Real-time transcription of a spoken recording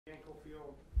Ankle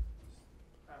feel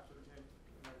after the game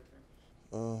and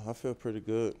everything? I feel pretty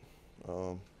good.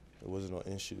 There wasn't no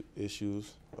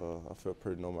issues. I felt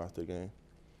pretty normal after the game.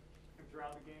 And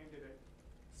throughout the game, did it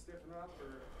stiffen up,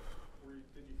 or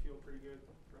did you feel pretty good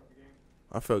throughout the game?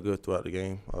 I felt good throughout the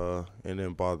game. It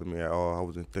didn't bother me at all. I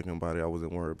wasn't thinking about it. I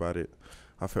wasn't worried about it.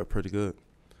 I felt pretty good.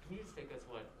 Can you just take us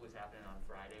what was happening on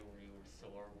Friday where you were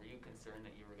sore? Were you concerned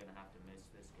that you were going to have to miss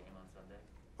this game on Sunday?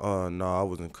 No, I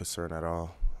wasn't concerned at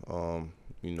all.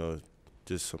 You know,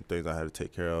 just some things I had to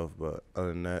take care of. But other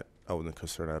than that, I wasn't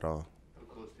concerned at all. How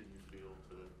close did you feel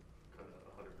to kind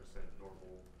of 100%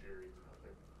 normal Jerry out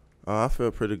there? I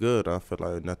felt pretty good. I felt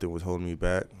like nothing was holding me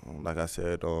back. Like I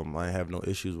said, I didn't have no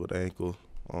issues with the ankle.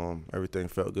 Everything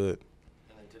felt good.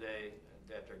 And then today,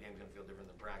 after a game's going to feel different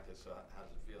than practice, so how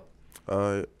does it feel?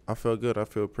 I felt good. I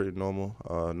feel pretty normal.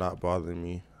 Not bothering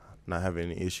me. Not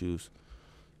having any issues.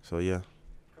 So, yeah.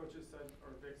 Coaches said,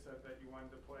 or Vic said, that you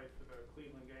wanted to play for the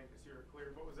Cleveland game because you were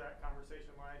cleared. What was that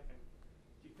conversation like? And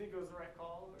do you think it was the right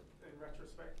call in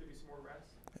retrospect to give you some more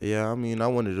rest? Yeah, I mean, I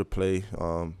wanted to play,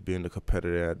 being the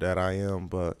competitor that I am,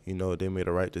 but, you know, they made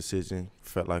the right decision.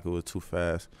 Felt like it was too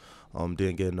fast.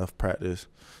 Didn't get enough practice.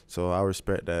 So I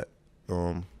respect that.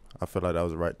 I feel like that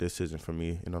was the right decision for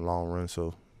me in the long run.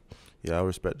 So, yeah, I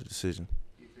respect the decision.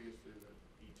 Do you think it's through that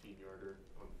 18-yarder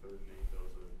on 3rd and 8 that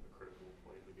was a critical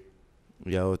play in the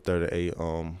game? Yeah, it was 38.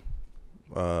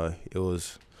 It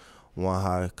was one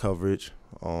high coverage.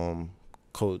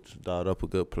 Coach dialed up a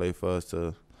good play for us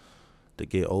to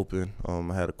get open. I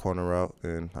had a corner route,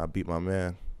 and I beat my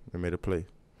man and made a play.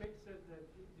 Vic said that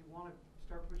you want to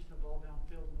start pushing the ball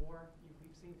downfield more.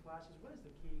 We've seen flashes. What is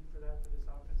the key for that for this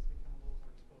offense to become a little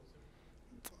more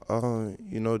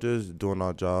explosive? You know, just doing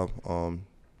our job.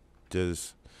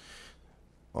 Just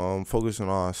focusing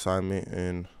on our assignment,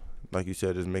 and like you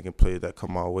said, just making plays that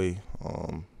come our way.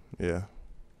 Yeah.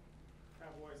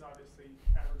 Cowboys obviously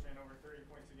averaging over 30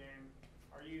 points a game.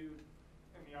 Are you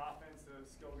in the offense, the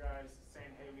skill guys, saying,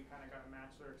 hey, we kind of got to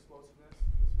match their explosiveness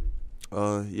this week?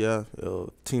 Yeah.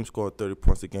 Team scored 30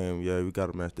 points a game. Yeah, we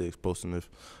got to match the explosiveness.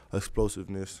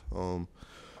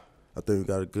 I think we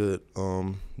got a good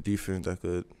defense that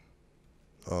could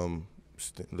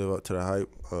live up to the hype.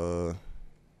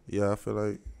 Yeah, I feel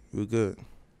like we're good.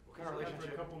 What kind of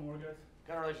relationship? A couple more guys. What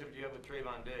kind of relationship do you have with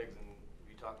Trayvon Diggs, and have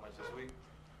you talked much this week?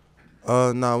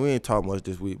 Nah, we ain't talked much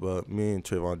this week, but me and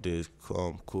Trayvon did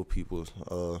cool people.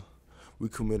 We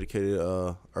communicated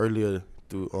earlier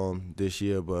through this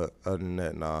year, but other than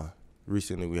that, nah.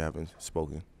 Recently, we haven't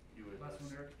spoken. You and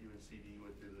CeeDee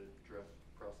went through the draft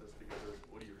process together.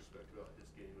 What do you respect about his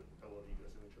game and how well you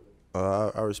guys know each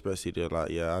other? I respect CeeDee a lot.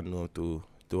 Yeah, I knew him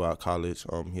throughout college.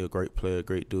 He a great player,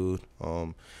 great dude.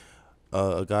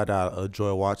 A guy that I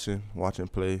enjoy watching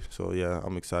play. So yeah,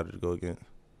 I'm excited to go again,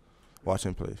 watch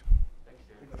him play. Thanks,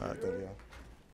 Jerry. All right, thank you.